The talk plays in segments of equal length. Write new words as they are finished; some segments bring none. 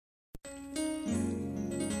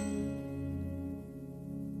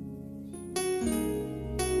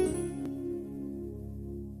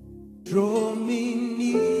Draw me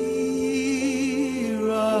nearer,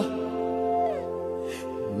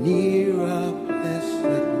 nearer,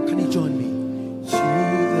 blessed. Can you join me? To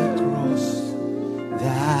the cross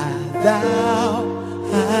that thou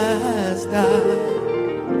hast died.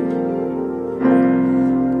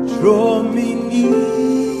 Draw me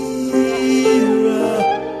nearer,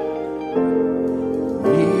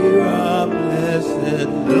 nearer, blessed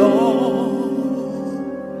Lord.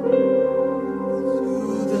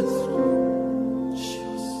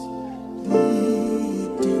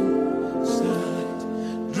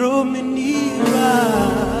 Draw me nearer.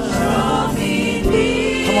 Draw me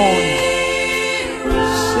nearer. Come on.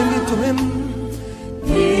 Sing it to him.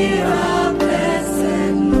 Nearer,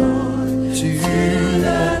 blessed Lord, to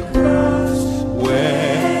the cross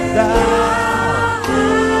where thou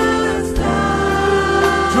hast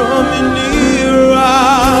died. Draw me nearer.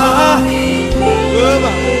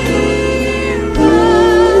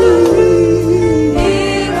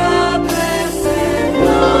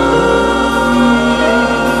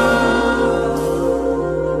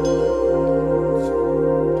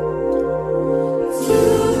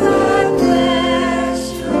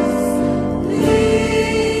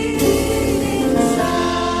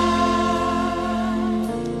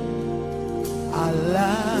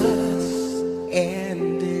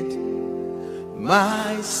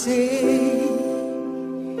 My Savior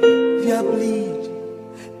bleed,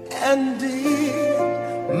 and did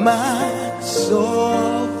my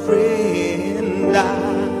sovereign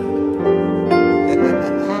die?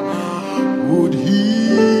 Would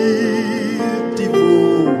he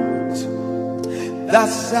devote the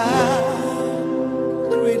sacred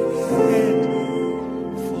head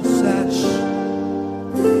for such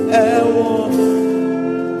a one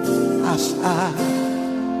as I?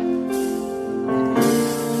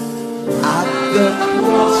 At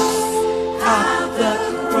the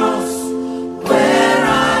cross, where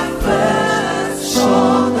I first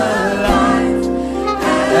saw the light,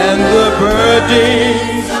 and the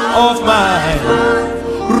burdens of my heart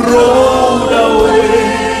rolled away.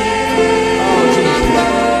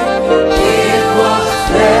 It was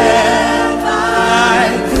there by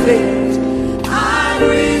faith I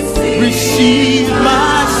received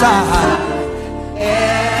my sight.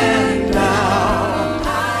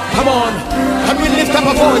 Come on, can we lift up a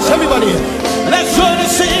voice, everybody? Let's join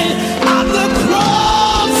and sing at the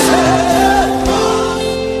cross.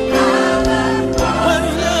 When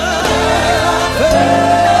the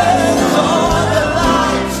hands on the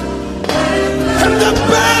light, and the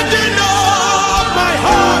burden of my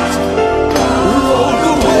heart rolled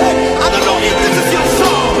away. I don't know if this is your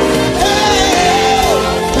song. Hey,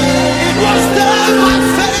 it was there by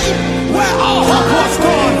faith where all hope was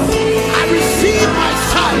gone. I received my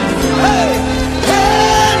sight. Hey,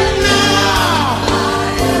 and now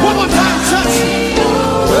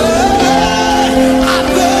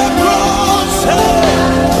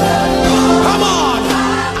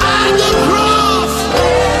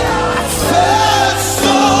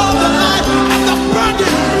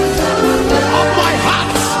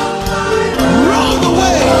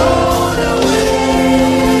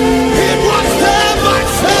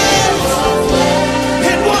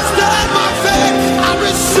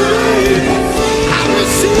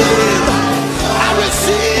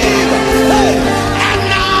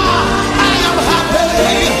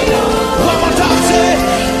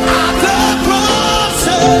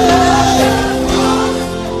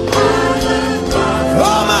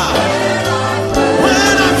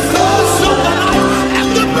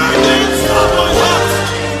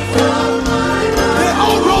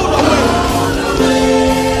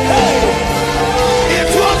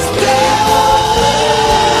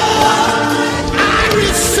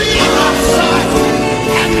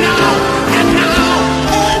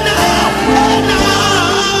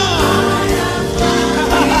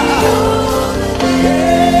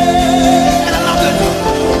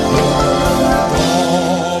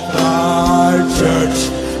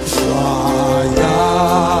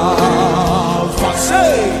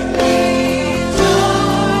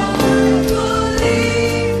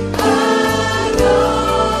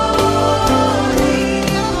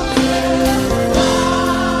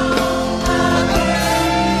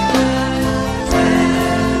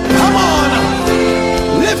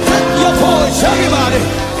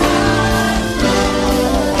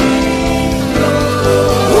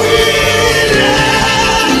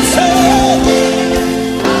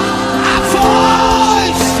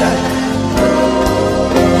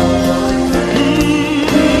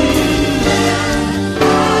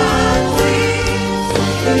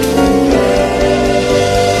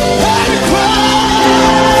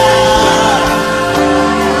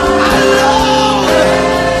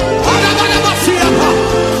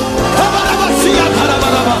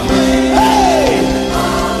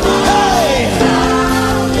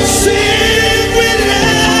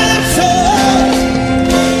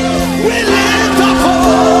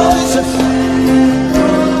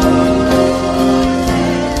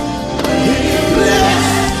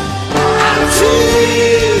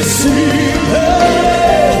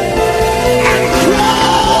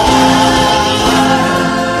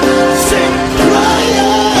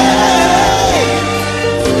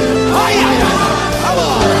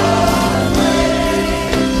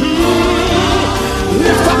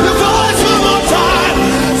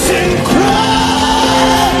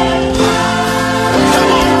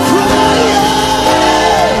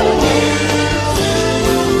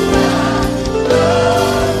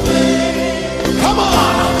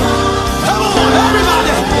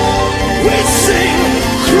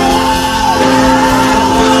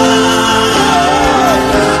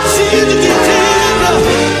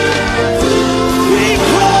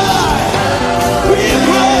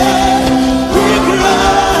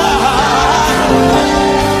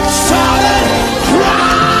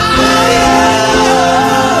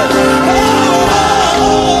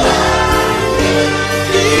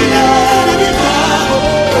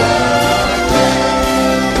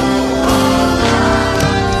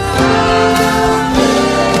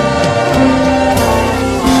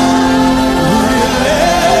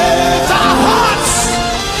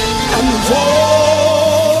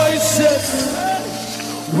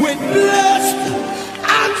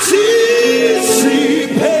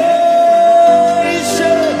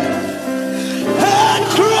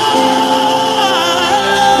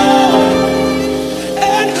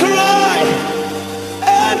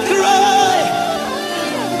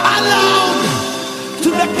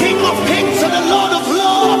the King of Kings and the Lord of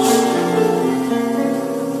Lords.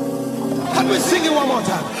 Can we sing it one more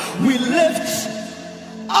time? We lift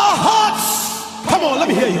our hearts. Come on, let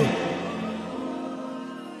me hear you.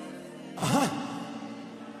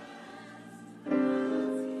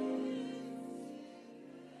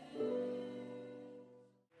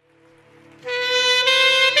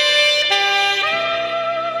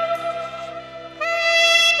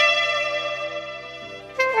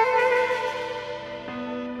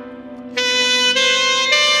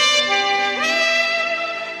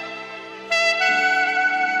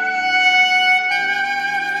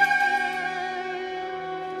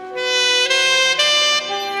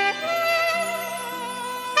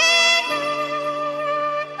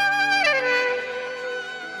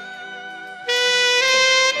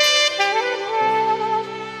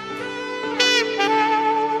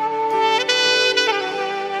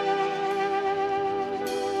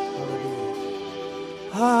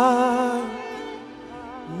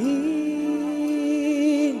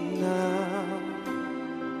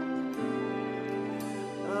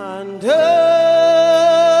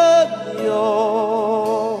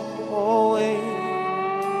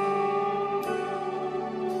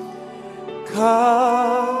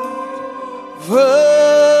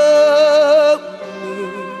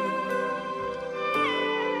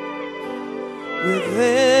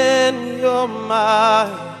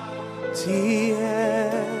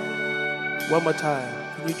 One more time.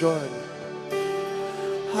 Can you join?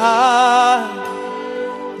 I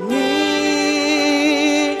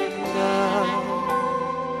need now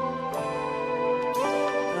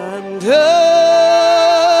under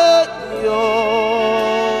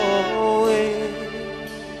your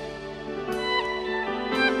wings.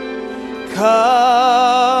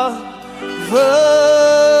 Cover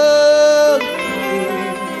me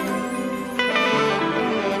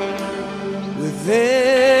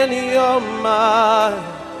within your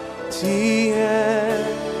mighty hand.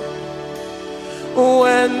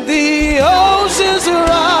 When the oceans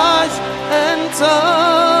rise and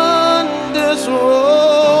thunders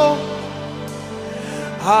roll,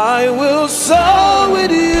 I will soar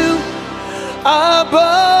with you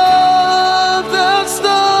above the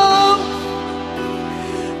storm.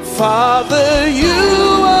 Father, you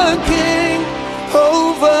are king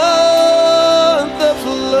over the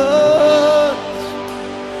flood.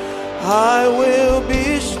 I will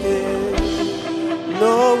be still,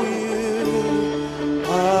 know you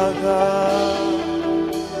are God.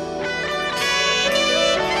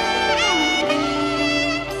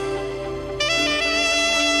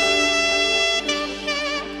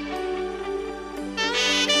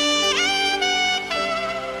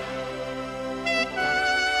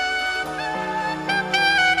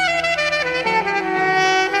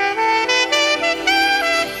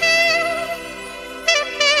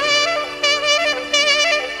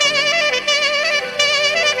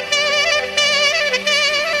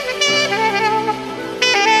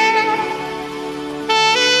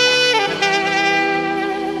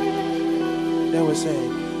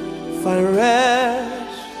 Find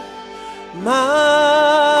rest, my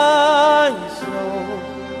soul,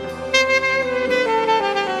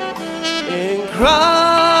 in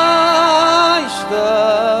Christ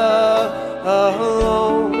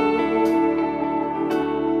alone.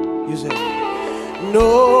 You say,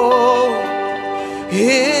 know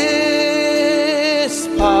His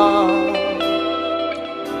power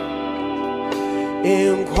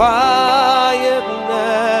in quietness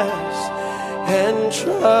and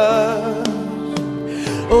trust.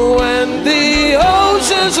 When the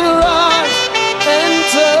oceans rise and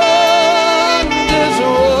thunders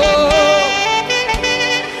roll,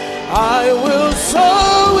 I will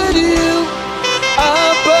soar with you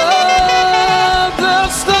above the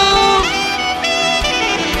storm.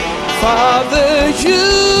 Father, you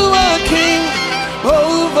are king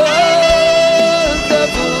over the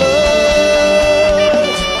flood.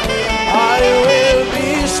 I will be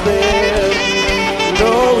still,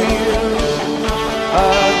 know you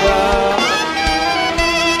are God.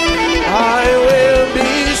 I will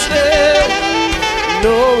be still,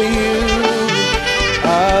 know you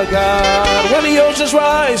are God. When the oceans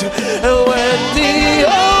rise, and when the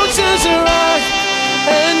oceans rise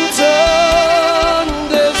and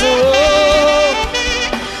thunders roll,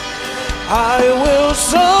 I will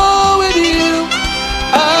soar with you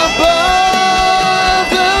above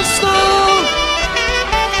the storm.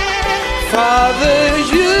 Father,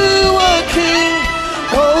 you are king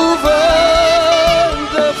over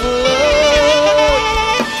the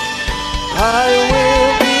flood. I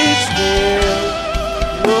will be still,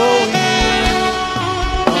 know you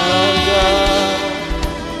are God.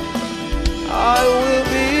 I will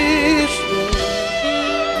be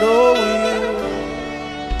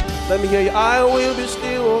Let me hear you. I will be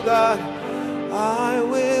still, oh God. I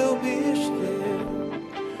will be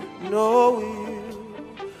still. Know you,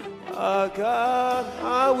 oh God.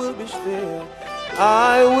 I will be still.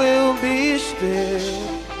 I will be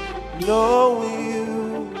still. Know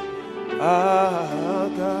you, oh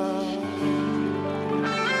God.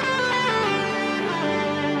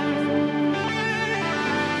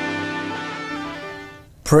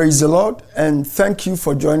 Praise the Lord, and thank you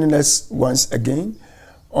for joining us once again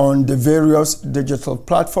on the various digital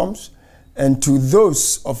platforms. And to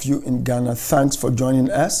those of you in Ghana, thanks for joining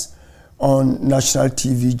us on National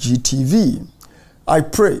TV GTV. I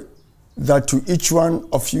pray that to each one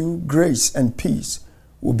of you, grace and peace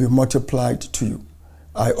will be multiplied to you.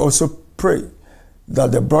 I also pray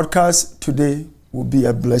that the broadcast today will be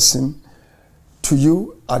a blessing to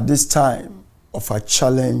you at this time of a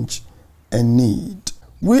challenge and need.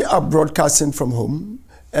 We are broadcasting from home,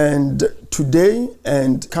 and today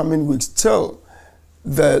and coming weeks till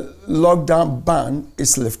the lockdown ban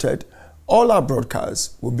is lifted, all our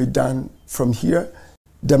broadcasts will be done from here,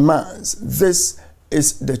 the man's. This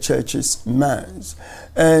is the church's man's.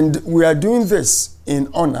 And we are doing this in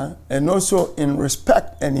honor and also in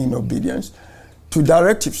respect and in obedience to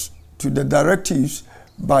the directives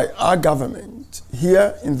by our government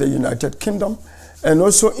here in the United Kingdom and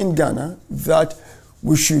also in Ghana, that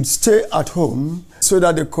we should stay at home so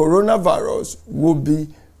that the coronavirus will be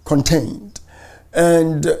contained.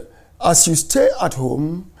 And as you stay at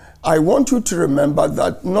home, I want you to remember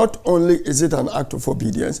that not only is it an act of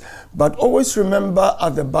obedience, but always remember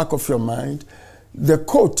at the back of your mind the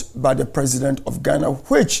quote by the President of Ghana,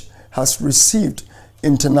 which has received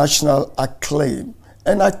international acclaim.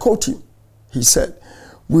 And I quote him. He said,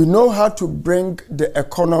 "We know how to bring the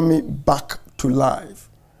economy back to life.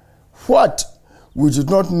 What we do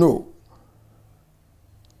not know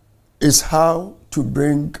is how to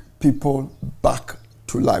bring people back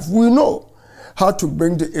to life." We know how to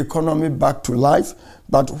bring the economy back to life,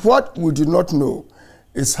 but what we do not know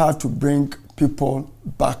is how to bring people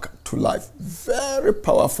back to life. Very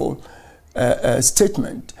powerful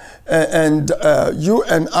statement. And you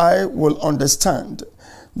and I will understand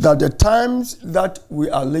that the times that we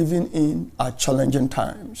are living in are challenging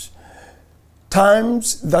times.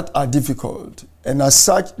 Times that are difficult. And as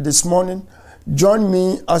such, this morning, join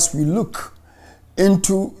me as we look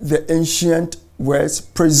into the ancient words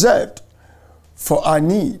preserved for our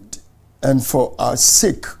need and for our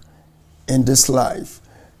sake in this life.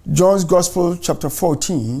 John's Gospel, chapter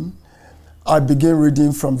 14, I begin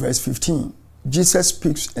reading from verse 15. Jesus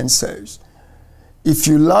speaks and says, "If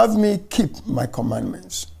you love me, keep my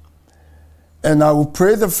commandments. And I will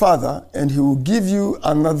pray the Father, and he will give you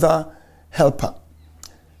another helper."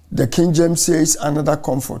 The King James says, "another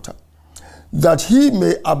comforter, that he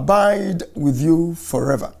may abide with you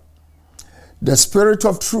forever. The Spirit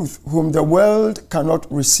of truth, whom the world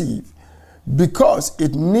cannot receive, because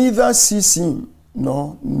it neither sees him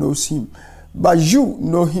nor knows him. But you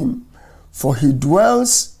know him, for he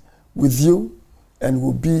dwells with you and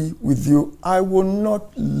will be with you. I will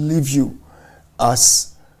not leave you as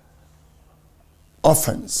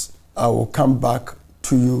orphans. I will come back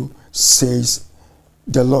to you, says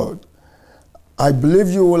the Lord." I believe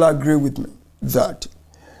you will agree with me that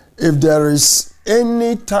if there is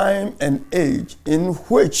any time and age in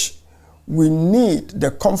which we need the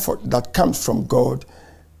comfort that comes from God,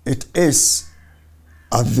 it is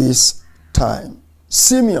at this time.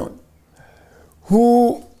 Simeon,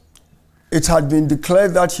 who it had been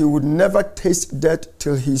declared that he would never taste death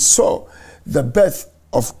till he saw the birth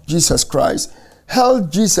of Jesus Christ,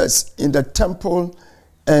 held Jesus in the temple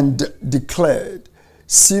and declared,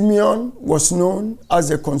 Simeon was known as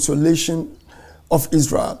the consolation of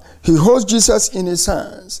Israel. He holds Jesus in his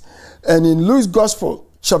hands. And in Luke's Gospel,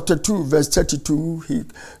 chapter 2, verse 32, he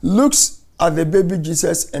looks at the baby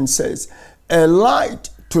Jesus and says, "A light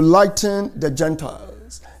to lighten the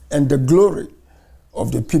Gentiles and the glory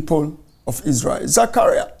of the people of Israel."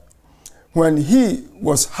 Zechariah, when he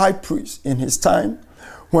was high priest in his time,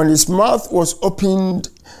 when his mouth was opened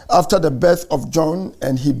after the birth of John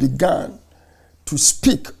and he began to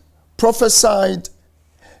speak, prophesied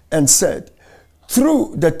and said,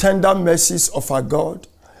 "Through the tender mercies of our God,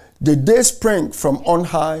 the day spring from on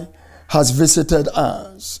high has visited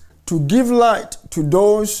us to give light to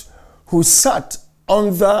those who sat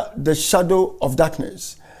under the shadow of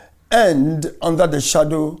darkness and under the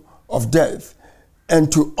shadow of death,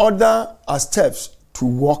 and to order our steps to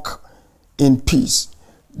walk in peace."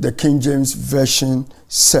 The King James Version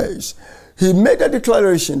says, he made a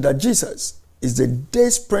declaration that Jesus is the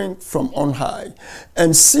dayspring from on high.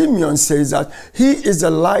 And Simeon says that he is a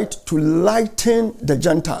light to lighten the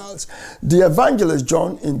Gentiles. The evangelist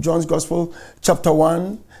John, in John's Gospel, chapter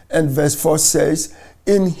 1 and verse 4 says,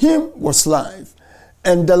 in him was life,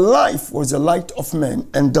 and the life was the light of men,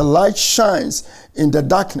 and the light shines in the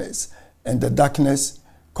darkness, and the darkness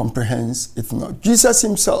comprehends it not. Jesus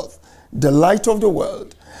himself, the light of the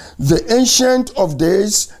world, the Ancient of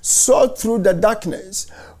Days, saw through the darkness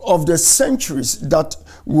of the centuries that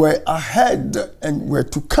were ahead and were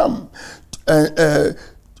to come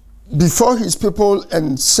before his people,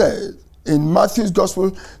 and said in Matthew's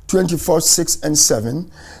Gospel 24, 6 and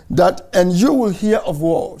 7, that, and you will hear of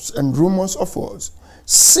wars and rumors of wars.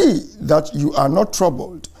 See that you are not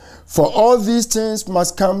troubled, for all these things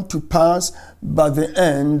must come to pass, but the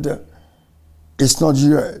end is not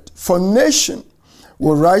yet. For nation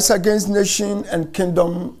will rise against nation, and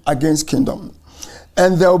kingdom against kingdom.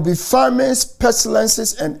 And there will be famines,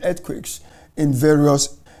 pestilences, and earthquakes in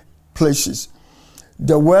various places.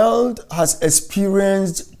 The world has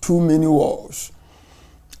experienced too many wars.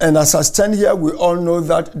 And as I stand here, we all know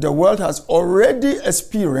that the world has already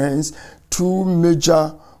experienced 2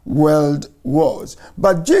 major world wars.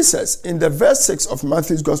 But Jesus, in the verse 6 of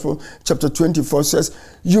Matthew's Gospel, chapter 24, says,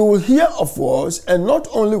 you will hear of wars, and not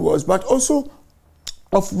only wars, but also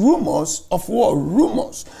of rumors of war,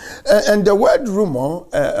 rumors. And the word rumor,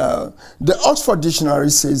 the Oxford Dictionary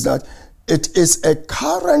says that it is a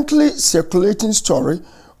currently circulating story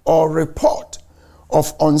or report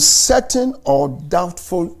of uncertain or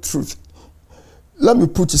doubtful truth. Let me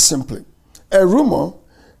put it simply. A rumor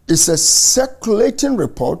is a circulating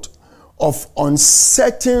report of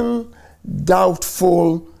uncertain,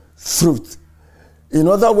 doubtful truth. In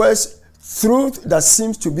other words, truth that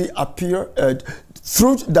seems to be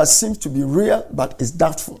truth that seems to be real but is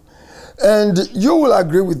doubtful. And you will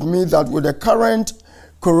agree with me that with the current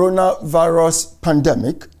coronavirus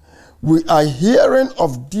pandemic, we are hearing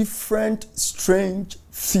of different strange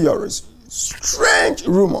theories, strange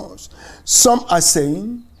rumors. Some are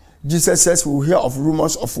saying, Jesus says we'll hear of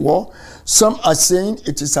rumors of war. Some are saying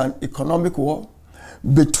it is an economic war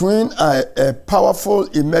between a powerful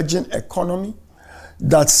emerging economy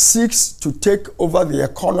that seeks to take over the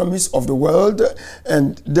economies of the world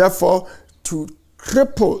and therefore to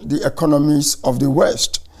cripple the economies of the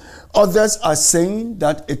West. Others are saying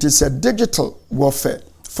that it is a digital warfare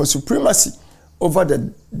for supremacy over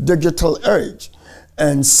the digital age.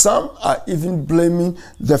 And some are even blaming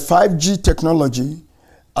the 5G technology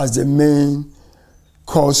as the main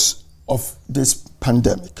cause of this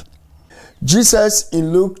pandemic. Jesus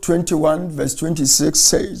in Luke 21 verse 26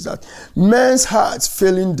 says that men's hearts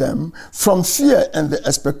failing them from fear and the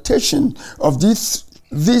expectation of these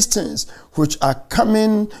things which are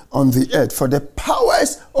coming on the earth, for the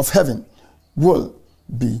powers of heaven will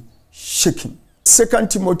be shaken. 2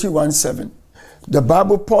 Timothy 1:7. The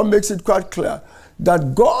Bible, Paul makes it quite clear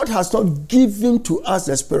that God has not given to us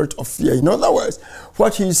the spirit of fear. In other words,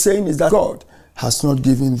 what he's saying is that God has not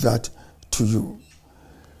given that to you.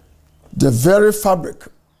 The very fabric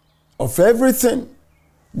of everything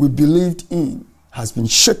we believed in has been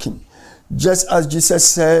shaken, just as Jesus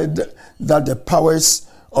said that the powers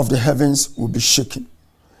of the heavens will be shaken.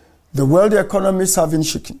 The world economies have been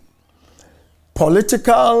shaken.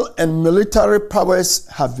 Political and military powers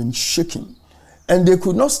have been shaken, and they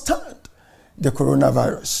could not stand the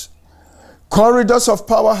coronavirus. Corridors of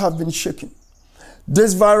power have been shaken.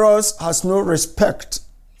 This virus has no respect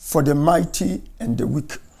for the mighty and the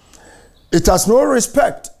weak. It has no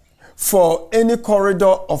respect for any corridor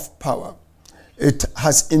of power. It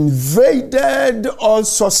has invaded all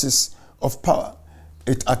sources of power.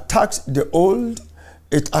 It attacks the old,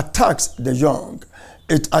 it attacks the young,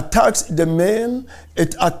 it attacks the male,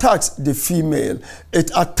 it attacks the female, it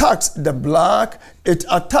attacks the black, it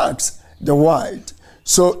attacks the white.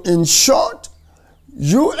 So in short,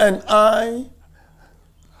 you and I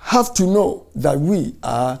have to know that we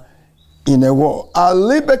are in a war. Our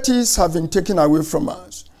liberties have been taken away from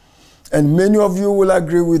us. And many of you will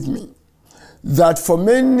agree with me that for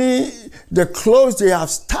many, the clothes they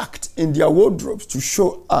have stacked in their wardrobes to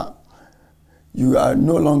show up, you are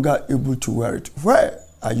no longer able to wear it. Where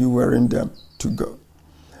are you wearing them to go?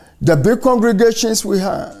 The big congregations we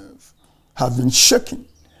have been shaken.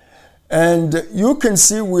 And you can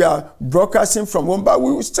see we are broadcasting from home, but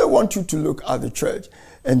we still want you to look at the church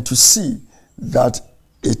and to see that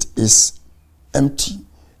it is empty,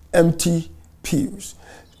 empty pews.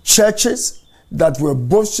 Churches that were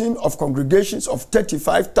boasting of congregations of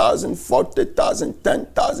 35,000, 40,000,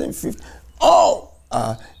 10,000, 50,000, all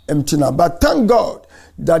are empty now. But thank God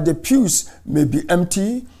that the pews may be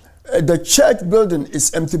empty the church building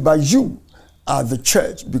is empty, but you are the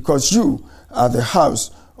church, because you are the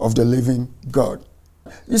house of the living God.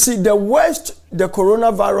 You see, the worst the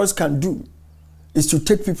coronavirus can do is to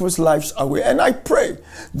take people's lives away. And I pray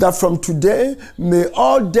that from today, may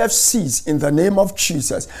all death cease in the name of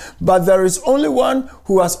Jesus. But there is only one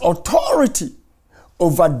who has authority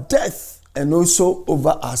over death and also over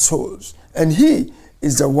our souls. And he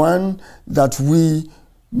is the one that we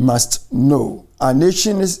must know. Our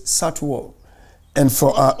nation is at war. And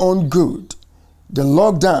for our own good, the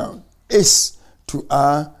lockdown is to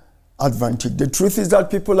our advantage. The truth is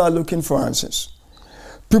that people are looking for answers.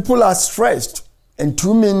 People are stressed, and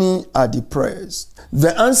too many are depressed.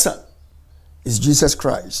 The answer is Jesus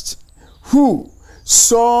Christ, who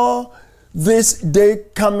saw this day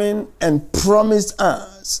coming and promised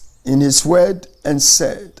us in his word and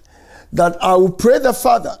said that I will pray the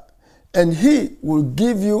Father and he will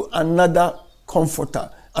give you another comforter,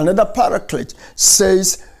 another paraclete,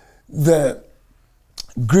 says the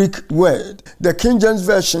Greek word. The King James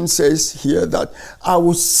Version says here that I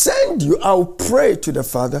will send you, I will pray to the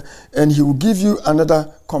Father, and he will give you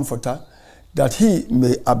another comforter, that he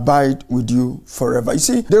may abide with you forever. You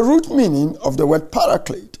see, the root meaning of the word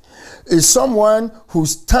paraclete is someone who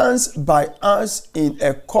stands by us in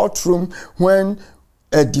a courtroom when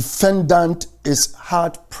a defendant is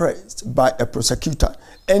hard pressed by a prosecutor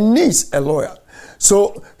and needs a lawyer.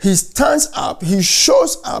 So he stands up, he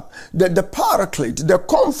shows up, the paraclete, the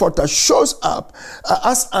comforter shows up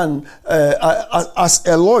as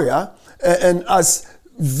a lawyer, and as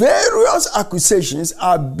various accusations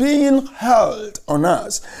are being hurled on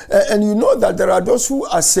us. And you know that there are those who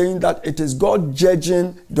are saying that it is God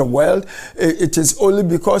judging the world. It is only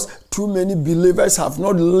because too many believers have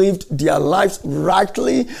not lived their lives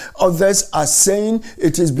rightly. Others are saying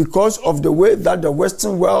it is because of the way that the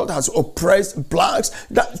Western world has oppressed blacks.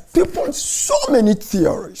 That people, so many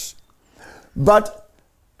theories. But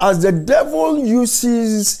as the devil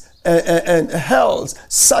uses and hurls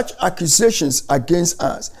such accusations against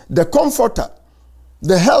us, the comforter,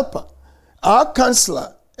 the helper, our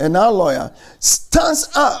counselor, and our lawyer stands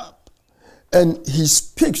up and he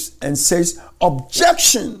speaks and says,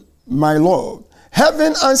 objection, my Lord.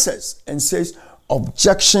 Heaven answers and says,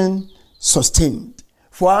 objection sustained.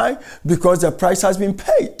 Why? Because the price has been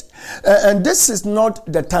paid. And this is not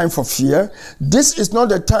the time for fear. This is not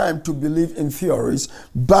the time to believe in theories,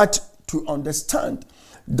 but to understand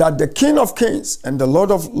that the King of Kings and the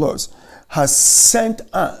Lord of Lords has sent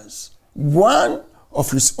us one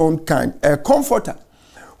of his own kind, a comforter,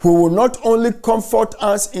 who will not only comfort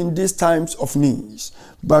us in these times of needs,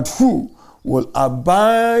 but who will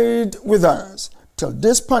abide with us till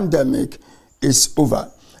this pandemic is over.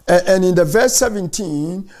 And in the verse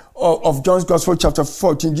 17 of John's Gospel, chapter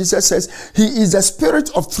 14, Jesus says, he is the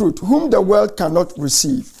Spirit of truth, whom the world cannot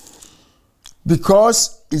receive,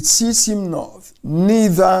 because it sees him not,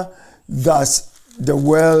 neither does the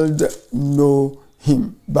world know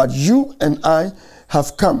him. But you and I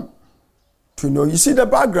have come to know. You see, the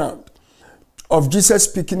background of Jesus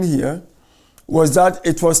speaking here was that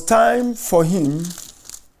it was time for him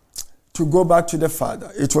to go back to the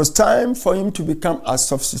Father. It was time for him to become a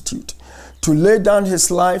substitute, to lay down his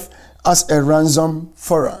life as a ransom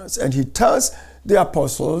for us. And he tells the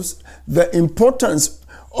apostles the importance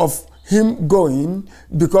of him going,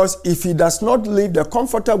 because if he does not leave, the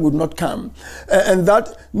comforter would not come. And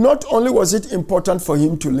that not only was it important for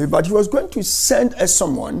him to leave, but he was going to send us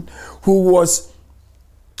someone who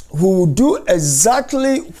would do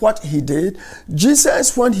exactly what he did.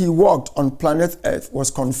 Jesus, when he walked on planet Earth,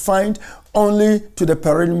 was confined only to the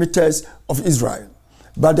perimeters of Israel.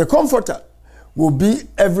 But the comforter will be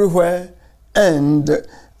everywhere and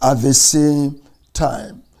at the same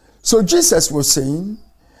time. So Jesus was saying,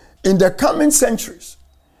 in the coming centuries,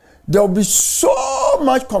 there will be so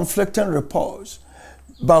much conflicting reports,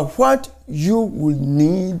 but what you will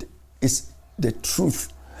need is the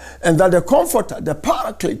truth. And that the comforter, the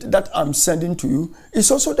paraclete that I'm sending to you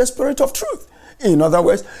is also the Spirit of truth. In other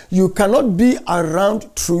words, you cannot be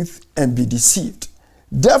around truth and be deceived.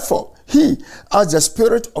 Therefore, he, as the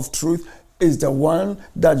Spirit of truth, is the one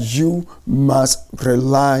that you must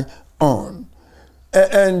rely on.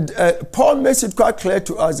 And Paul makes it quite clear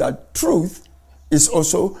to us that truth is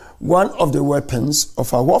also one of the weapons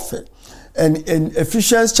of our warfare. And in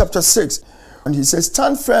Ephesians chapter 6, and he says,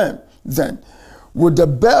 stand firm then, with the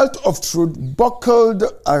belt of truth buckled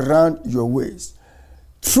around your waist.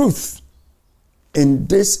 Truth in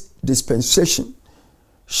this dispensation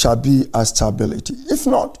shall be our stability. If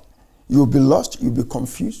not, you'll be lost, you'll be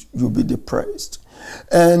confused, you'll be depressed.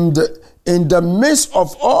 And in the midst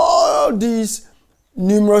of all these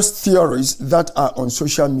numerous theories that are on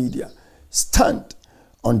social media, stand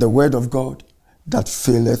on the word of God that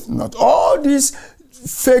faileth not. All these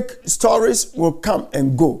fake stories will come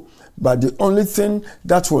and go, but the only thing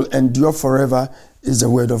that will endure forever is the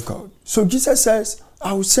word of God. So Jesus says,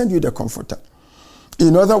 I will send you the Comforter.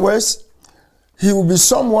 In other words, he will be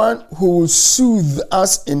someone who will soothe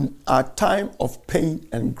us in our time of pain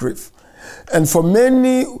and grief. And for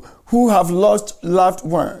many who have lost loved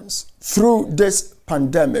ones through this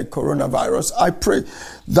pandemic, coronavirus, I pray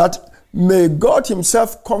that may God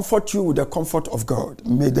himself comfort you with the comfort of God.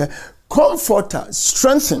 May the Comforter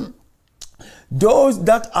strengthen those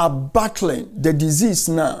that are battling the disease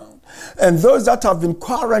now, and those that have been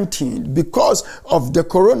quarantined because of the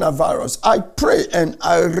coronavirus. I pray and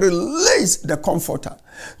I release the Comforter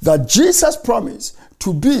that Jesus promised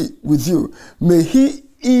to be with you. May he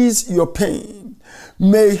ease your pain.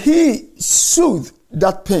 May he soothe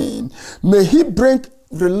that pain. May he bring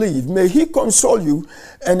relief. May he console you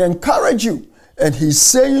and encourage you. And he's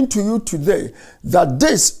saying to you today that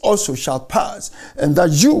this also shall pass, and that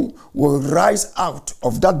you will rise out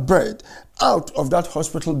of that bed, out of that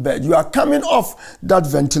hospital bed. You are coming off that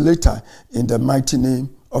ventilator in the mighty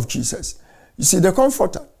name of Jesus. You see, the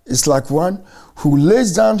Comforter is like one who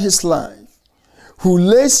lays down his life, who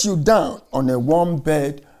lays you down on a warm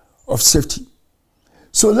bed of safety.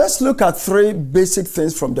 So let's look at three basic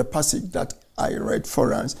things from the passage that I read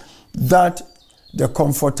for us that the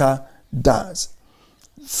Comforter does.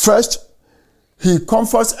 First, he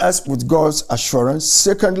comforts us with God's assurance.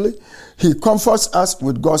 Secondly, he comforts us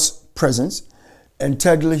with God's presence. And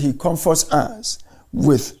thirdly, he comforts us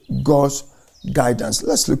with God's guidance.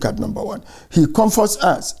 Let's look at number one. He comforts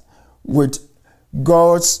us with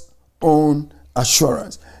God's own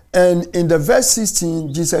assurance. And in the verse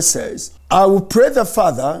 16, Jesus says, I will pray the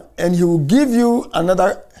Father, and he will give you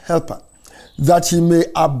another helper, that he may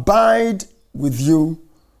abide with you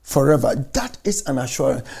forever. That is an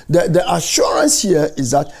assurance. The assurance here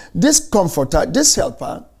is that this Comforter, this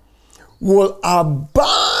helper, will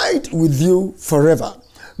abide with you forever.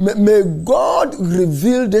 May God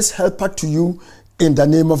reveal this helper to you in the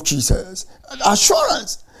name of Jesus.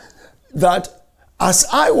 Assurance that as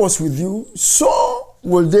I was with you, so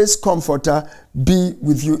will this Comforter be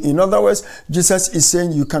with you. In other words, Jesus is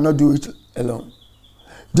saying you cannot do it alone.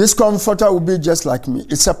 This Comforter will be just like me.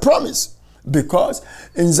 It's a promise, because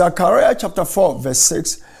in Zechariah chapter 4 verse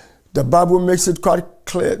 6, the Bible makes it quite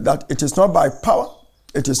clear that it is not by power,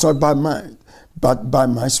 it is not by might, but by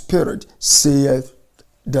my Spirit, saith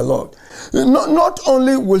the Lord. Not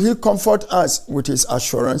only will he comfort us with his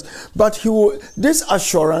assurance, but this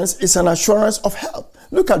assurance is an assurance of help.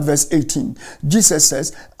 Look at verse 18. Jesus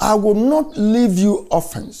says, I will not leave you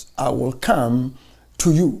orphans, I will come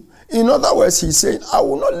to you. In other words, he's saying, I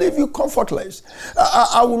will not leave you comfortless.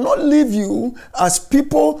 I will not leave you as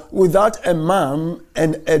people without a mom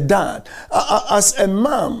and a dad. As a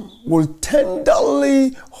mom will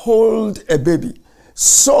tenderly hold a baby,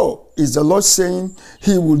 so is the Lord saying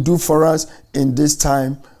he will do for us in this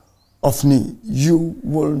time of need. You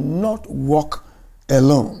will not walk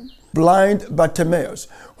alone. Blind Bartimaeus,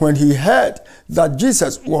 when he heard that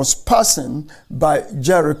Jesus was passing by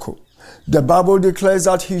Jericho, the Bible declares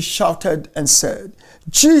that he shouted and said,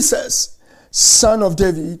 Jesus, Son of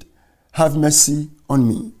David, have mercy on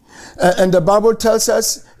me. And the Bible tells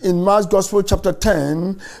us in Mark's Gospel chapter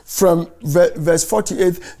 10 from verse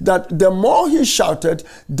 48 that the more he shouted,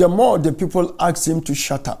 the more the people asked him to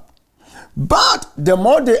shut up. But the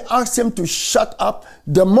more they asked him to shut up,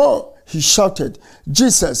 the more he shouted,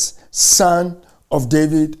 Jesus, Son of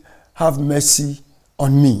David, have mercy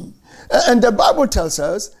on me. And the Bible tells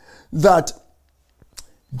us that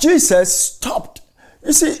Jesus stopped.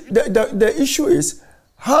 You see, the issue is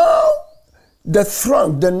how the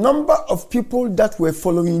throng, the number of people that were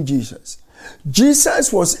following Jesus.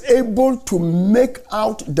 Jesus was able to make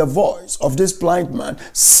out the voice of this blind man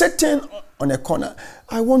sitting on a corner.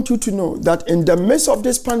 I want you to know that in the midst of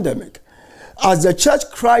this pandemic, as the church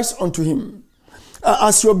cries unto him,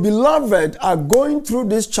 as your beloved are going through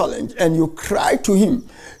this challenge and you cry to him,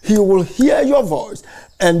 he will hear your voice.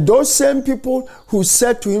 And those same people who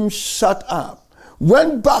said to him, shut up,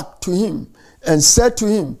 went back to him and said to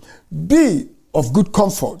him, be of good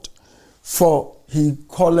comfort, for he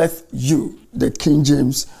calleth you, the King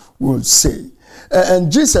James will say.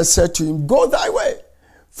 And Jesus said to him, go thy way,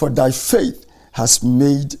 for thy faith has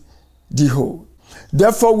made thee whole.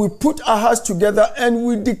 Therefore we put our hearts together and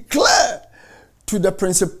we declare to the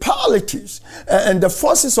principalities and the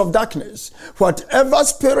forces of darkness, whatever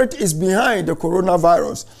spirit is behind the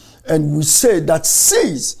coronavirus, and we say that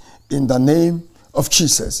cease in the name of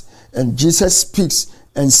Jesus. And Jesus speaks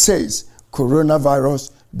and says,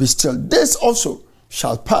 coronavirus, be still. This also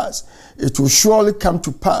shall pass. It will surely come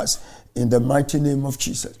to pass in the mighty name of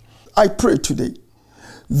Jesus. I pray today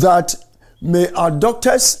that may our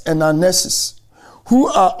doctors and our nurses who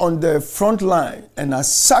are on the front line and are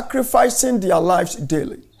sacrificing their lives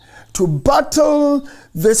daily to battle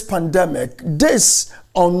this pandemic, this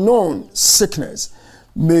unknown sickness,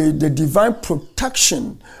 may the divine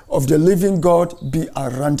protection of the living God be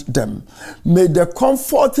around them. May the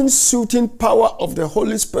comforting, soothing power of the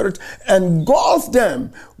Holy Spirit engulf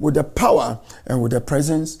them with the power and with the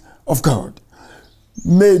presence of God.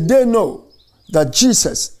 May they know that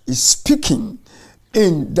Jesus is speaking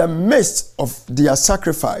in the midst of their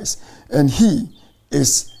sacrifice and he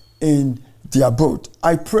is in their boat.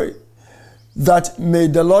 I pray that may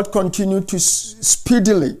the Lord continue to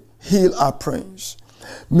speedily heal our prince.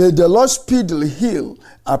 May the Lord speedily heal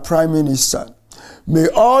our Prime Minister. May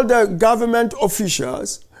all the government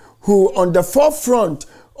officials who on the forefront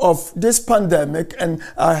of this pandemic and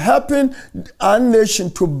are helping our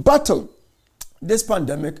nation to battle this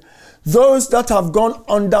pandemic, those that have gone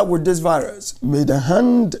under with this virus, may the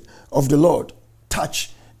hand of the Lord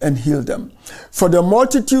touch and heal them. For the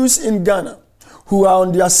multitudes in Ghana who are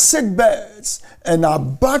on their sick beds and are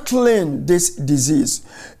battling this disease,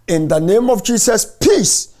 in the name of Jesus,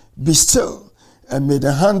 peace be still, and may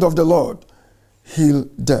the hand of the Lord heal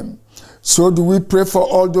them. So do we pray for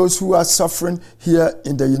all those who are suffering here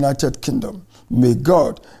in the United Kingdom. May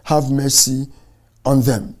God have mercy on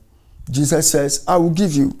them. Jesus says, I will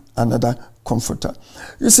give you another comforter.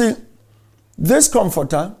 You see, this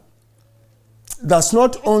comforter does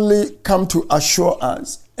not only come to assure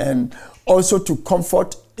us and also to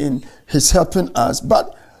comfort in his helping us,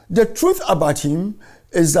 but the truth about him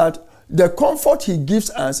is that the comfort he gives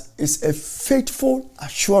us is a faithful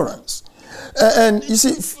assurance. And you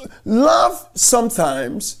see, love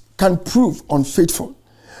sometimes can prove unfaithful.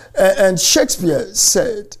 And Shakespeare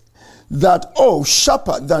said that, oh,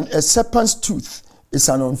 sharper than a serpent's tooth is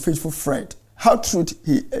an unfaithful friend. How true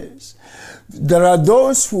he is. There are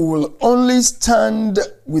those who will only stand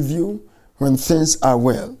with you when things are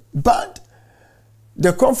well. But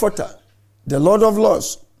the Comforter, the Lord of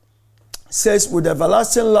Lords, says, with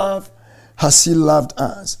everlasting love has he loved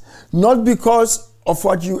us. Not because of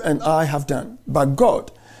what you and I have done, but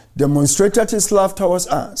God demonstrated his love towards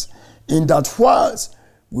us in that whilst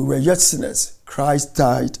we were yet sinners, Christ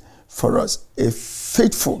died for us. A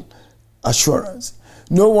faithful assurance.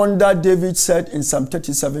 No wonder David said in Psalm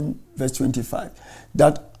 37 verse 25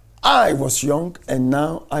 that I was young and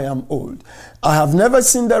now I am old. I have never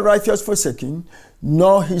seen the righteous forsaken,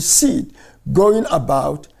 nor his seed going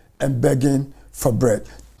about and begging for bread.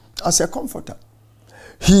 As a comforter,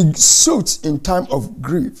 he soothes in time of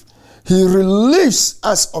grief. He relieves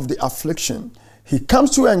us of the affliction. He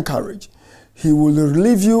comes to encourage. He will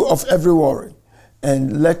relieve you of every worry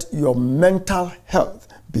and let your mental health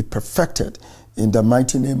be perfected in the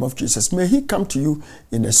mighty name of Jesus. May he come to you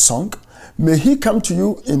in a song. May he come to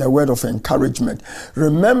you in a word of encouragement.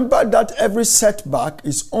 Remember that every setback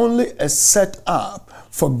is only a setup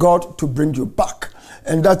for God to bring you back.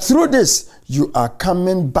 And that through this, you are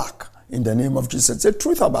coming back in the name of Jesus. The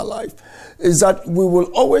truth about life is that we will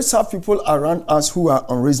always have people around us who are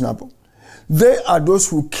unreasonable. They are those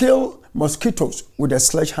who kill mosquitoes with a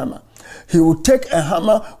sledgehammer. He will take a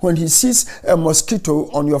hammer when he sees a mosquito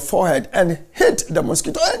on your forehead and hit the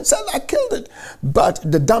mosquito and say, I killed it. But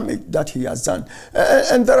the damage that he has done.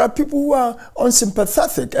 And there are people who are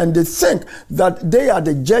unsympathetic and they think that they are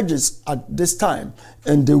the judges at this time.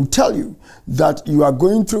 And they will tell you that you are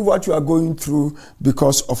going through what you are going through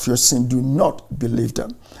because of your sin. Do not believe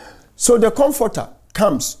them. So the Comforter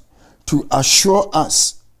comes to assure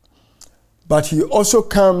us, but he also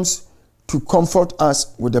comes to comfort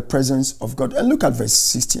us with the presence of God. And look at verse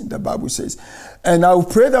 16, the Bible says, and I will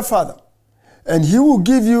pray the Father, and he will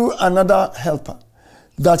give you another helper,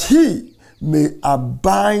 that he may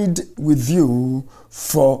abide with you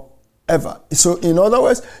forever. So in other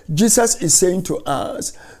words, Jesus is saying to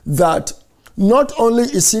us that not only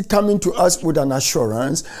is he coming to us with an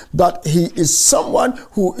assurance, but he is someone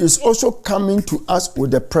who is also coming to us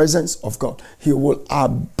with the presence of God. He will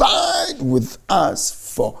abide with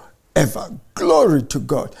us forever. Glory to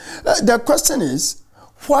God. The question is,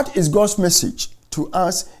 what is God's message to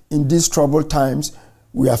us in these troubled times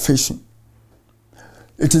we are facing?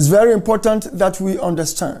 It is very important that we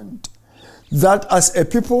understand that as a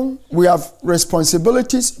people, we have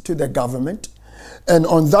responsibilities to the government. And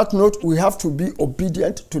on that note, we have to be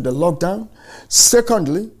obedient to the lockdown.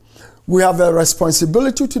 Secondly, we have a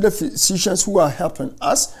responsibility to the physicians who are helping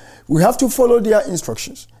us. We have to follow their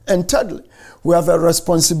instructions And thirdly, we have a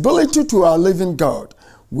responsibility to our living God.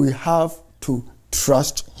 We have to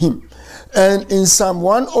trust him. And in Psalm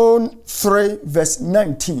 103 verse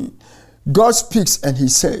 19, God speaks and he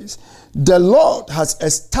says, the Lord has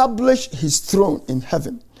established his throne in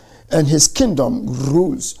heaven, and his kingdom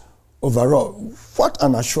rules over all. What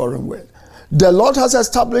an assuring word. The Lord has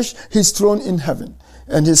established his throne in heaven,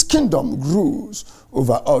 and his kingdom rules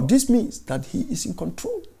over all. This means that he is in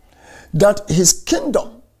control, that his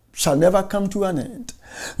kingdom shall never come to an end,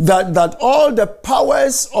 that all the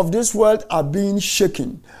powers of this world are being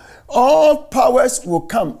shaken. All powers will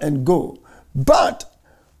come and go, but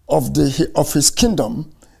of his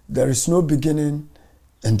kingdom there is no beginning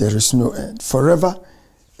and there is no end. Forever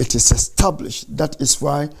it is established. That is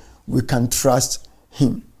why we can trust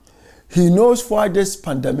him. He knows why this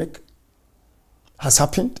pandemic has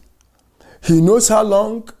happened. He knows how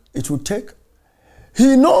long it will take.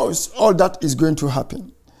 He knows all that is going to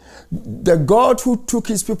happen. The God who took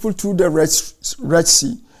his people through the Red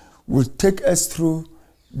Sea will take us through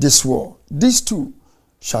this war. These two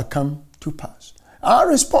shall come to pass. Our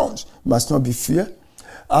response must not be fear.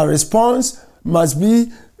 Our response must be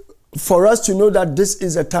for us to know that this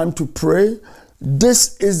is a time to pray.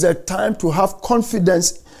 This is a time to have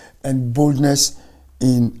confidence and boldness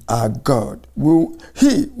in our God.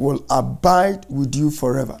 He will abide with you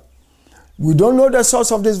forever. We don't know the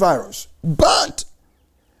source of this virus, but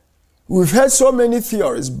we've heard so many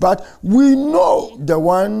theories, but we know the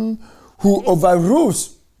one who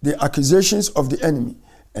overrules the accusations of the enemy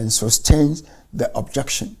and sustains the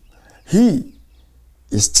objection. He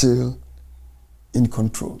is still in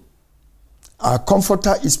control. Our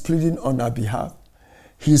comforter is pleading on our behalf.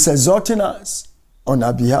 He is exhorting us on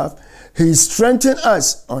our behalf. He is strengthening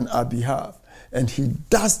us on our behalf. And he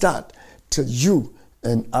does that till you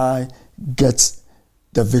and I get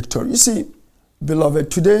the victory. You see,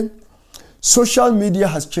 beloved, today, social media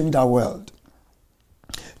has changed our world.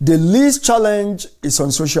 The least challenge is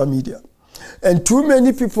on social media. And too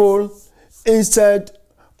many people, instead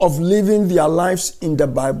of living their lives in the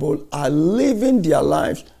Bible, are living their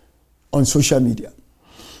lives on social media.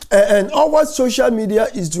 And all what social media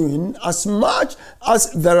is doing, as much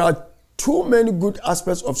as there are too many good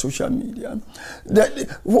aspects of social media,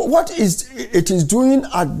 what it is doing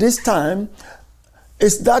at this time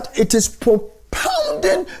is that it is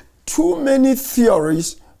propounding too many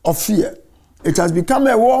theories of fear. It has become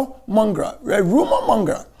a warmonger, a rumor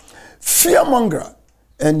monger, fear monger.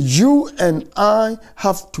 And you and I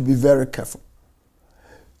have to be very careful.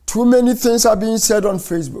 Too many things are being said on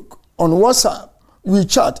Facebook, on WhatsApp,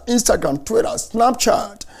 WeChat, Instagram, Twitter,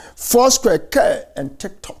 Snapchat, Foursquare, Care, and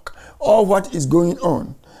TikTok. All what is going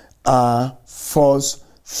on are false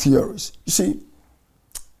theories. You see,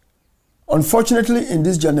 unfortunately in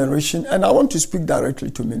this generation, and I want to speak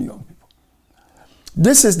directly to many young people,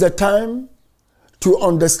 this is the time to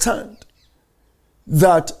understand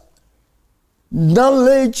that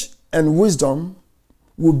knowledge and wisdom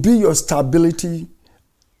will be your stability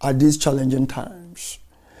at these challenging times.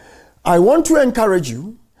 I want to encourage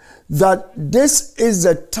you that this is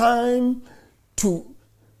the time to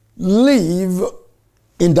live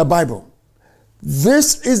in the Bible.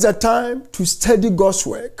 This is the time to study God's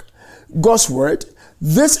work, God's word.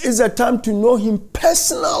 This is the time to know him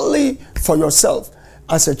personally for yourself.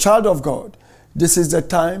 As a child of God, this is the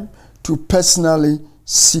time to personally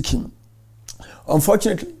seek him.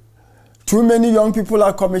 Unfortunately, too many young people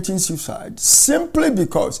are committing suicide simply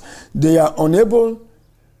because they are unable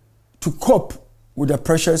to cope with the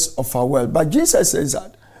pressures of our world. But Jesus says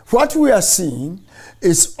that what we are seeing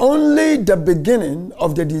is only the beginning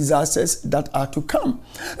of the disasters that are to come.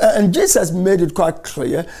 And Jesus made it quite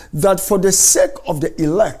clear that for the sake of the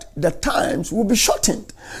elect, the times will be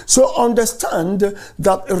shortened. So understand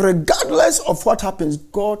that regardless of what happens,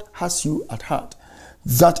 God has you at heart.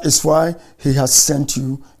 That is why he has sent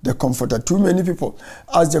you the Comforter. Too many people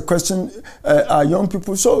ask the question, our young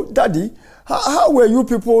people, so Daddy, how were you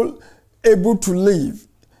people able to live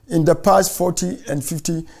in the past 40 and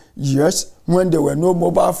 50 years when there were no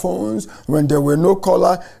mobile phones, when there were no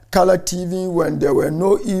color TV, when there were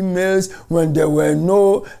no emails, when there were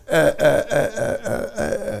no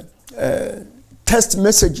text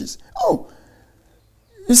messages? Oh,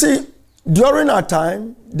 you see, during our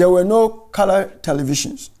time, there were no color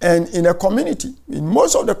televisions. And in a community, in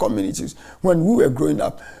most of the communities, when we were growing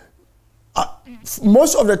up,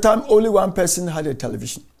 most of the time, only one person had a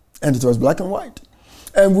television. And it was black and white.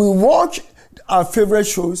 And we watched our favorite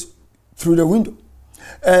shows through the window.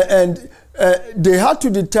 And they had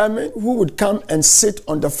to determine who would come and sit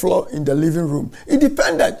on the floor in the living room. It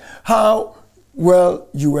depended how well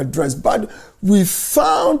you were dressed. But we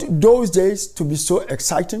found those days to be so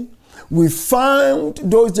exciting. We found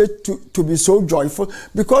those days to be so joyful,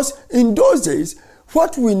 because in those days,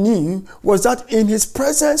 what we knew was that in his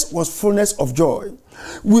presence was fullness of joy.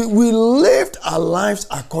 We lived our lives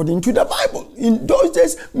according to the Bible. In those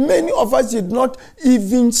days, many of us did not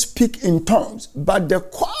even speak in tongues, but the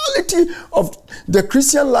quality of the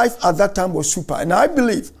Christian life at that time was super. And I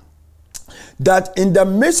believe that in the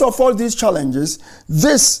midst of all these challenges,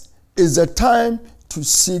 this is the time to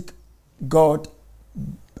seek God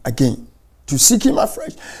again, to seek him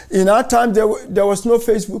afresh. In our time, there was no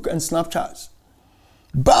Facebook and Snapchats.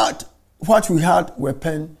 But what we had were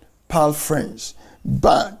pen pal friends.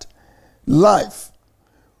 But life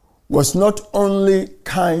was not only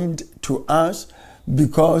kind to us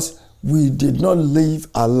because we did not live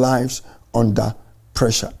our lives under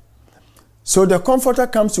pressure. So the Comforter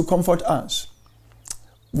comes to comfort us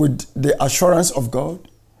with the assurance of God.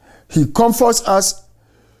 He comforts us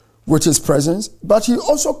with his presence, but he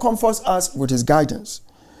also comforts us with his guidance.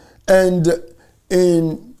 And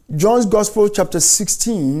in John's Gospel, chapter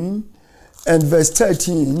 16 and verse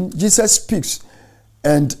 13, Jesus speaks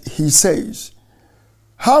and he says,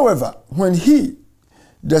 however, when he,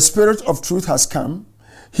 the Spirit of truth, has come,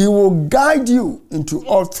 he will guide you into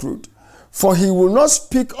all truth, for he will not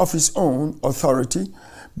speak of his own authority,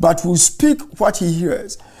 but will speak what he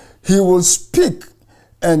hears. He will speak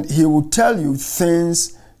and he will tell you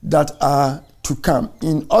things that are to come.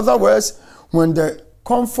 In other words, when the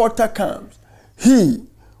Comforter comes, he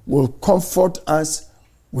will comfort us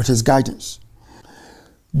with his guidance.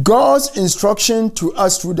 God's instruction to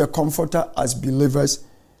us through the Comforter as believers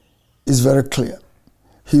is very clear.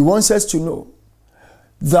 He wants us to know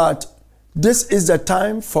that this is the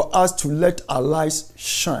time for us to let our lights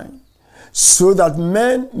shine, so that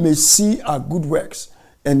men may see our good works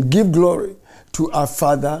and give glory to our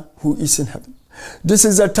Father who is in heaven. This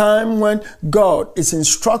is a time when God is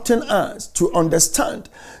instructing us to understand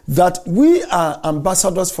that we are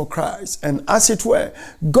ambassadors for Christ, and as it were,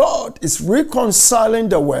 God is reconciling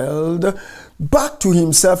the world back to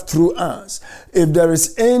himself through us. If there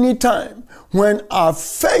is any time when our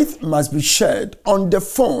faith must be shared on the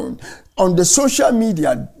phone, on the social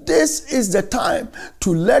media, this is the time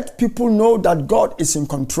to let people know that God is in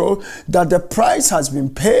control, that the price has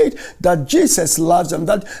been paid, that Jesus loves them,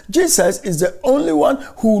 that Jesus is the only one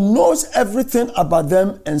who knows everything about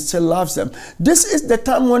them and still loves them. This is the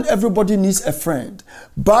time when everybody needs a friend.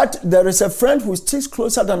 But there is a friend who sticks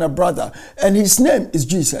closer than a brother, and his name is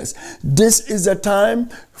Jesus. This is the time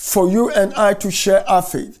for you and I to share our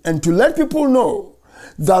faith and to let people know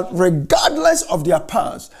that regardless of their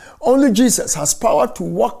past, only Jesus has power to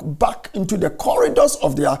walk back into the corridors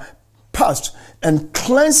of their past and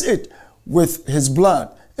cleanse it with his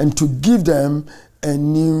blood and to give them a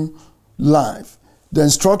new life. The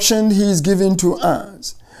instruction he is giving to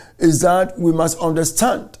us is that we must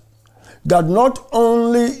understand that not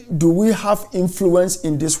only do we have influence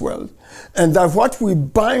in this world, and that what we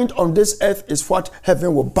bind on this earth is what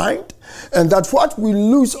heaven will bind, and that what we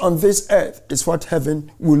lose on this earth is what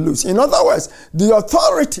heaven will lose. In other words, the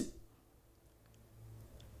authority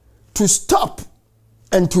to stop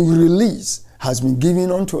and to release has been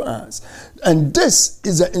given unto us. And this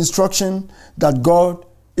is the instruction that God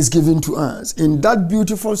is giving to us. In that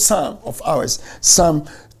beautiful psalm of ours, Psalm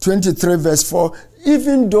 23 verse 4,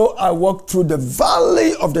 even though I walk through the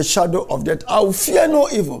valley of the shadow of death, I will fear no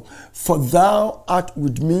evil, for thou art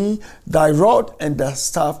with me, thy rod and thy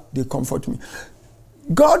staff, they comfort me.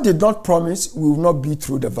 God did not promise we will not be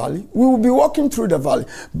through the valley. We will be walking through the valley.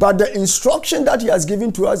 But the instruction that he has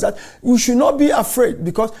given to us, that we should not be afraid,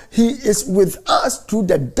 because he is with us through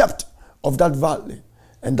the depth of that valley,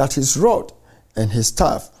 and that his rod and his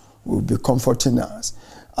staff will be comforting us.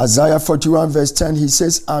 Isaiah 41 verse 10, he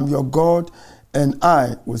says, I'm your God, and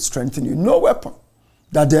I will strengthen you. No weapon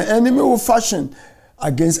that the enemy will fashion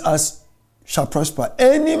against us shall prosper.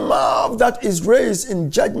 Any mouth that is raised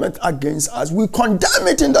in judgment against us, we condemn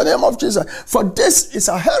it in the name of Jesus. For this is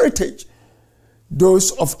our heritage,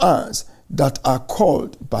 those of us that are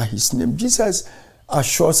called by his name. Jesus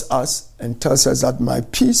assures us and tells us that my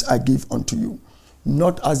peace I give unto you,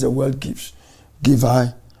 not as the world gives, give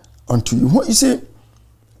I unto you. You see,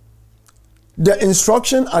 the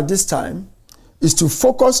instruction at this time is to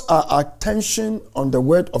focus our attention on the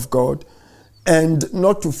word of God and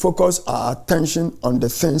not to focus our attention on the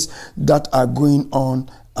things that are going on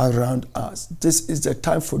around us. This is the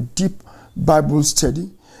time for deep Bible study.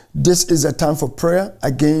 This is the time for prayer.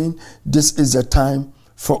 Again, this is the time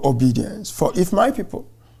for obedience. For if my people,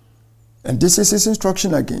 and this is his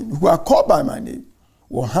instruction again, who are called by my name,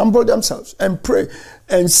 will humble themselves and pray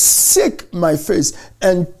and seek my face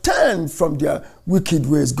and turn from their wicked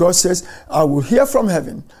ways, God says, I will hear from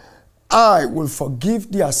heaven. I will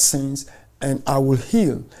forgive their sins and I will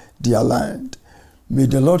heal their land. May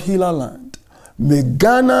the Lord heal our land. May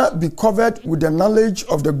Ghana be covered with the knowledge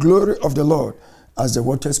of the glory of the Lord as the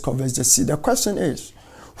waters covers the sea. The question is,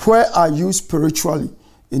 where are you spiritually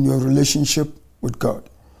in your relationship with God?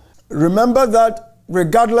 Remember that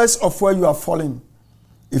regardless of where you are falling,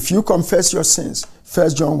 if you confess your sins,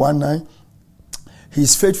 1 John 1:9, he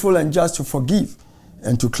is faithful and just to forgive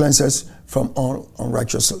and to cleanse us from all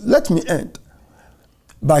unrighteousness. Let me end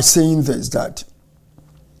by saying this, that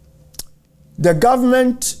the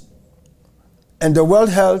government and the World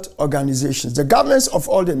Health Organization, the governments of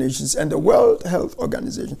all the nations and the World Health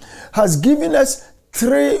Organization has given us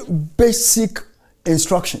 3 basic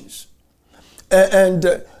instructions.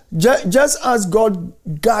 And just as God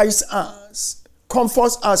guides us,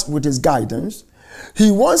 comforts us with his guidance,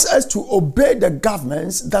 he wants us to obey the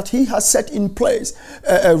governments that he has set in place.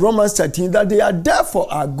 Romans 13, that they are there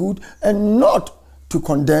for our good and not to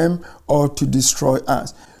condemn or to destroy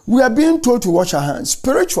us. We are being told to wash our hands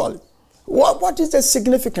spiritually. What is the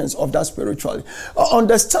significance of that spiritually?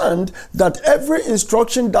 Understand that every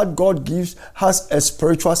instruction that God gives has a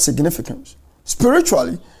spiritual significance.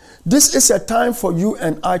 Spiritually, this is a time for you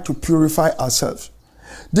and I to purify ourselves.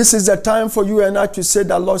 This is a time for you and I to say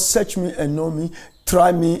that, Lord, search me and know me,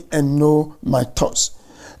 try me and know my thoughts.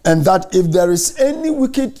 And that if there is any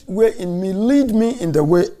wicked way in me, lead me in the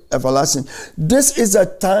way everlasting. This is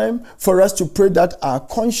a time for us to pray that our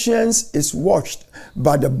conscience is washed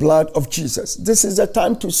by the blood of Jesus. This is a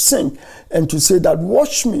time to sing and to say that,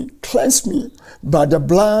 wash me, cleanse me by the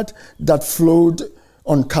blood that flowed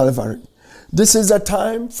on Calvary. This is a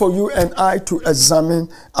time for you and I to examine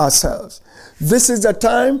ourselves. This is a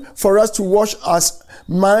time for us to wash our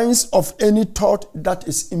minds of any thought that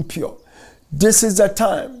is impure. This is the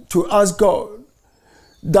time to ask God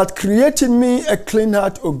that create in me a clean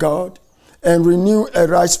heart, O God, and renew a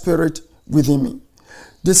right spirit within me.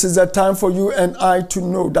 This is the time for you and I to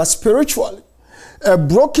know that spiritually, a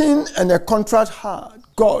broken and a contrite heart,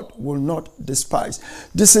 God will not despise.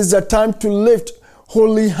 This is the time to lift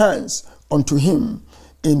holy hands unto him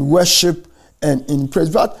in worship and in praise.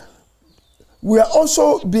 But we are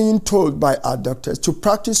also being told by our doctors to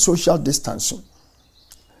practice social distancing.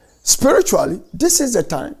 Spiritually, this is the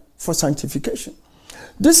time for sanctification.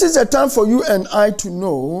 This is the time for you and I to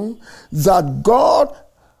know that God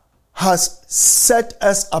has set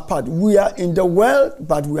us apart. We are in the world,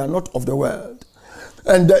 but we are not of the world.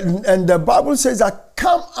 And the Bible says that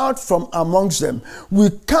come out from amongst them. We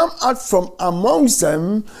come out from amongst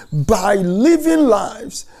them by living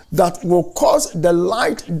lives that will cause the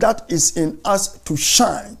light that is in us to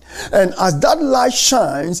shine. And as that light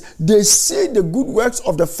shines, they see the good works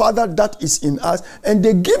of the Father that is in us, and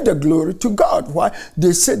they give the glory to God. Why?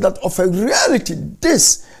 They say that of a reality,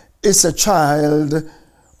 this is a child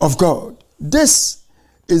of God. This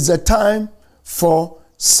is a time for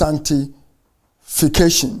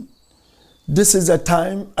sanctification. This is a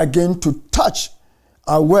time again to touch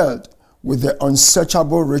our world with the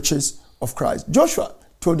unsearchable riches of Christ. Joshua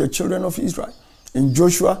told the children of Israel in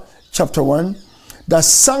Joshua chapter 1 that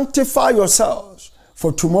sanctify yourselves,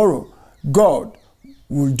 for tomorrow God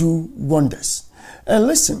will do wonders. And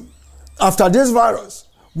listen, after this virus,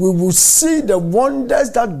 we will see the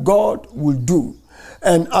wonders that God will do.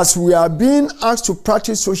 And as we are being asked to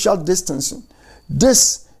practice social distancing,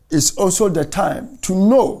 this is also the time to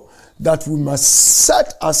know that we must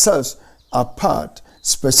set ourselves apart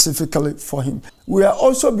specifically for him. We are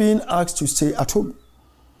also being asked to stay at home.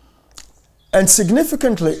 And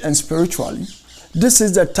significantly and spiritually, this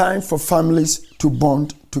is the time for families to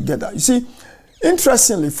bond together. You see,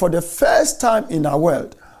 interestingly, for the first time in our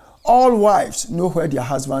world, all wives know where their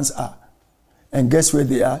husbands are. And guess where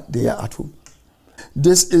they are? They are at home.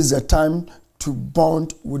 This is the time to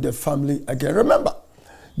bond with the family again. Remember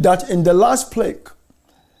that in the last plague,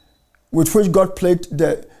 with which God plagued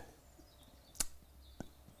the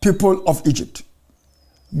people of Egypt,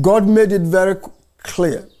 God made it very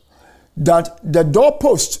clear that the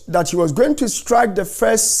doorpost that he was going to strike the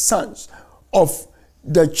first sons of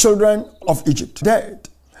the children of Egypt dead.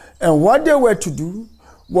 And what they were to do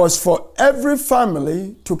was for every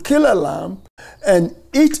family to kill a lamb and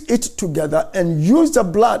eat it together and use the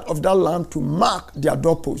blood of that lamb to mark their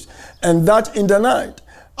doorpost. And that in the night,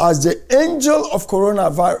 as the angel of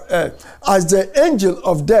as the angel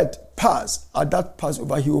of death passed at that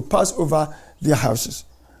Passover, he will pass over their houses.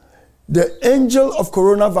 The angel of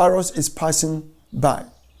coronavirus is passing by.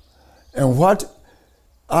 And what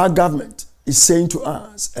our government is saying to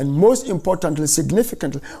us, and most importantly,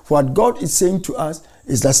 significantly, what God is saying to us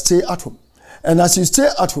is that stay at home. And as you stay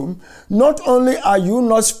at home, not only are you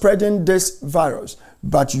not spreading this virus,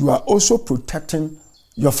 but you are also protecting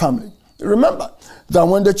your family. Remember that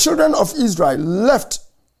when the children of Israel left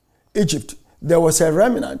Egypt, there was a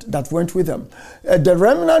remnant that went with them. The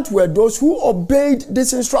remnant were those who obeyed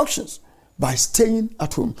these instructions by staying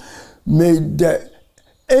at home. May the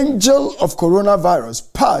angel of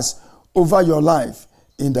coronavirus pass over your life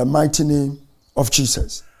in the mighty name of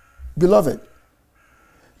Jesus. Beloved,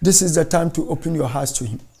 this is the time to open your hearts to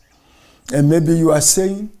him. And maybe you are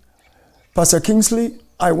saying, Pastor Kingsley,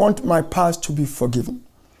 I want my past to be forgiven.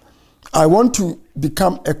 I want to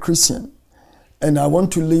become a Christian, and I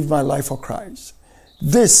want to live my life for Christ.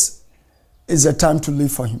 This is a time to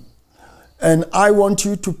live for him. And I want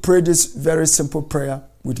you to pray this very simple prayer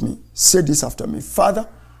with me. Say this after me. Father,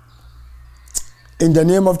 in the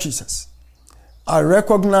name of Jesus, I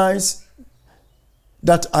recognize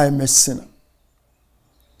that I am a sinner.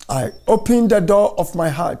 I open the door of my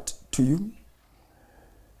heart to you.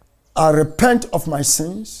 I repent of my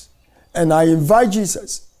sins, and I invite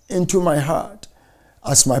Jesus into my heart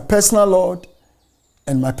as my personal Lord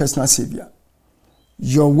and my personal Savior.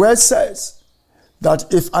 Your word says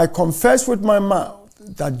that if I confess with my mouth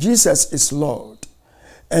that Jesus is Lord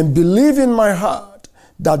and believe in my heart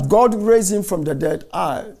that God raised him from the dead,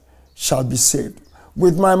 I shall be saved.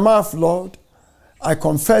 With my mouth, Lord, I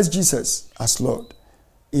confess Jesus as Lord.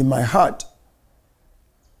 In my heart,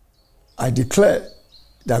 I declare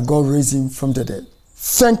that God raised him from the dead.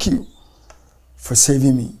 Thank you for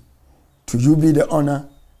saving me. To you be the honor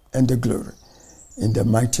and the glory. In the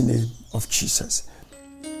mighty name of Jesus.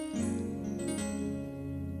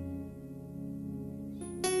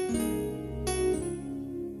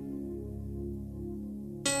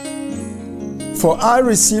 For I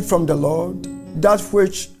received from the Lord that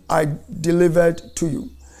which I delivered to you,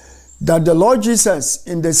 that the Lord Jesus,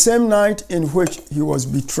 in the same night in which he was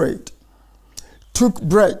betrayed, took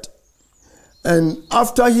bread, and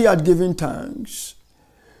after he had given thanks,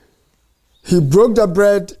 he broke the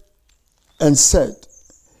bread and said,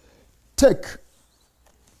 "Take,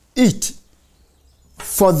 eat,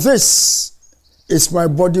 for this is my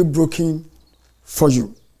body broken for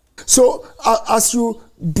you." So as you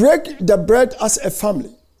break the bread as a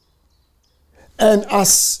family, and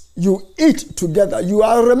as you eat together, you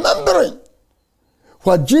are remembering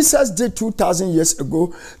what Jesus did 2,000 years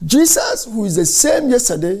ago. Jesus, who is the same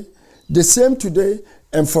yesterday, the same today,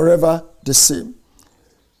 and forever the same.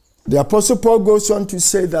 The Apostle Paul goes on to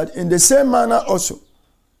say that in the same manner also,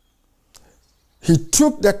 he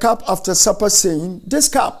took the cup after supper, saying, "This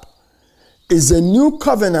cup is a new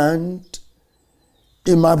covenant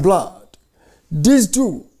in my blood. This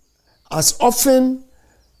do as often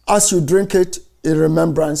as you drink it in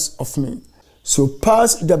remembrance of me." So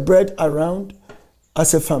pass the bread around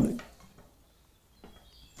as a family.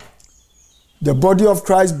 The body of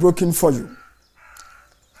Christ broken for you.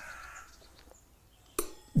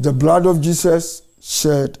 The blood of Jesus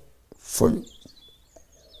shed for you.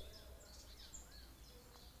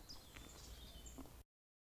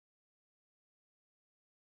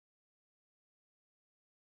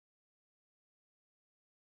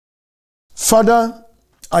 Father,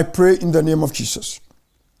 I pray in the name of Jesus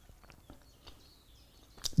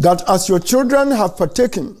that as your children have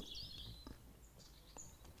partaken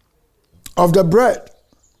of the bread,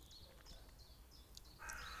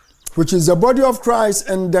 which is the body of Christ,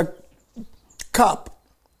 and the cup,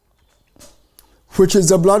 which is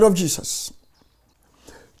the blood of Jesus,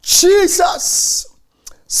 Jesus,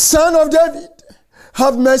 Son of David,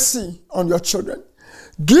 have mercy on your children.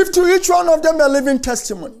 Give to each one of them a living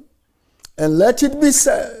testimony. And let it be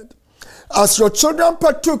said, as your children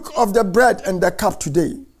partook of the bread and the cup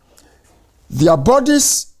today, their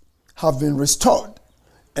bodies have been restored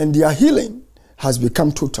and their healing has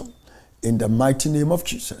become total. In the mighty name of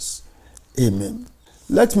Jesus. Amen.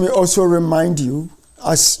 Let me also remind you,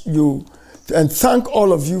 and thank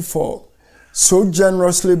all of you for so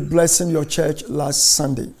generously blessing your church last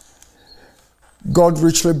Sunday. God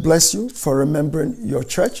richly bless you for remembering your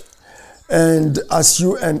church. And as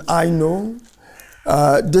you and I know,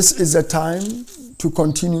 this is a time to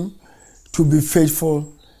continue to be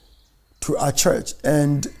faithful to our church.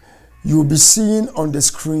 And you'll be seeing on the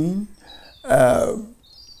screen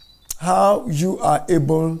how you are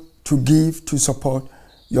able to give to support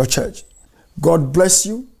your church. God bless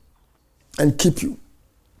you and keep you.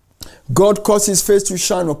 God cause his face to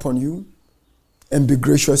shine upon you and be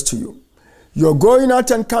gracious to you. Your going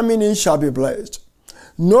out and coming in shall be blessed.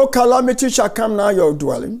 No calamity shall come nigh your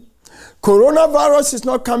dwelling. Coronavirus is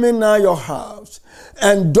not coming near your house.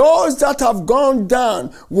 And those that have gone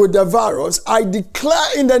down with the virus, I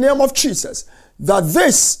declare in the name of Jesus that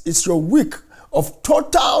this is your week of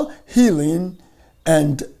total healing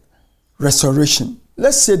and restoration.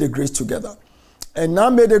 Let's say the grace together. And now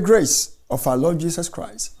may the grace of our Lord Jesus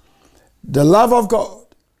Christ, the love of God,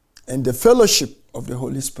 and the fellowship of the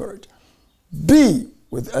Holy Spirit be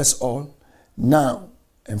with us all now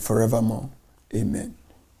and forevermore. Amen.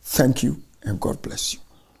 Thank you and God bless you.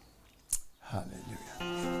 Hallelujah.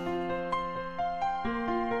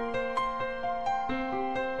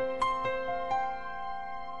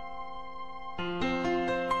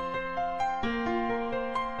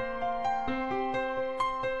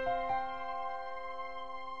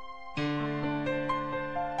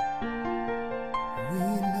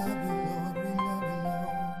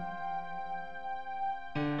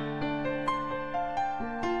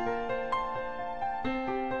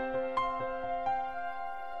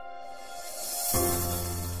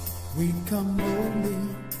 We come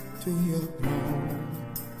boldly to your throne,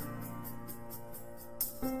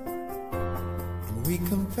 and we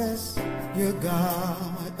confess you're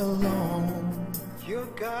God alone. You're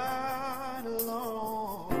God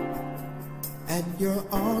alone. At your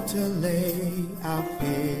altar lay our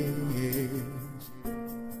fears,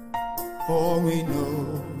 for we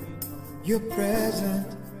know you're present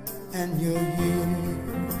and you're here.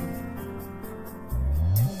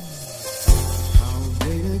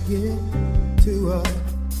 Gift to us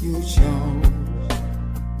you've shown,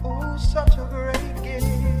 oh, such a great gift,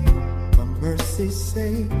 for mercy's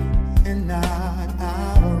sake and not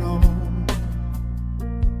our own.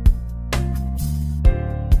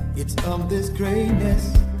 It's of this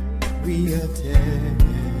greatness we attest,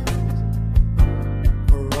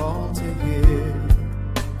 for all to hear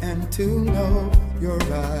and to know your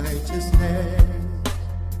righteousness.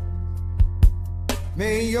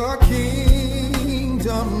 May your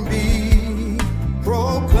kingdom be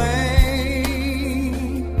proclaimed.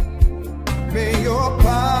 May your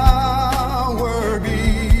power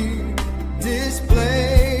be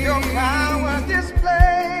displayed. Your power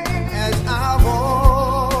displayed as our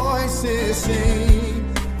voices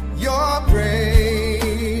sing your praise.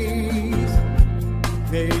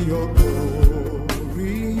 May your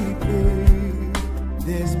glory be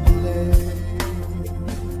displayed.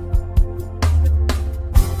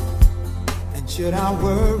 Should our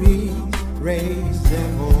worries raise their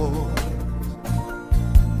voice,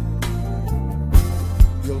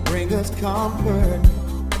 you'll bring us comfort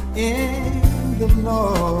in the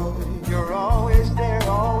noise. You're always there,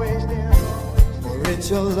 always there. For it's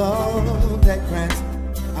your love that grants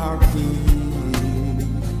our peace,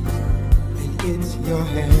 and it's your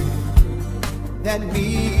hand that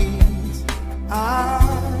meets our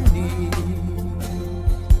needs.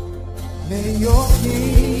 May your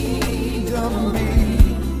kingdom be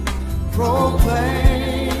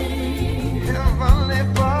proclaimed.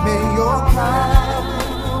 May your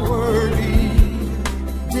power be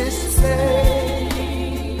displayed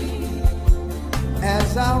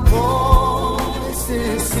as our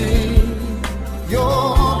voices sing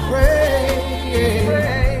your praise.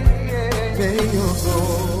 May your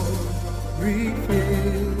glory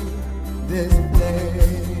fill this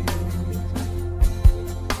place.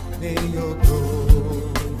 May your glory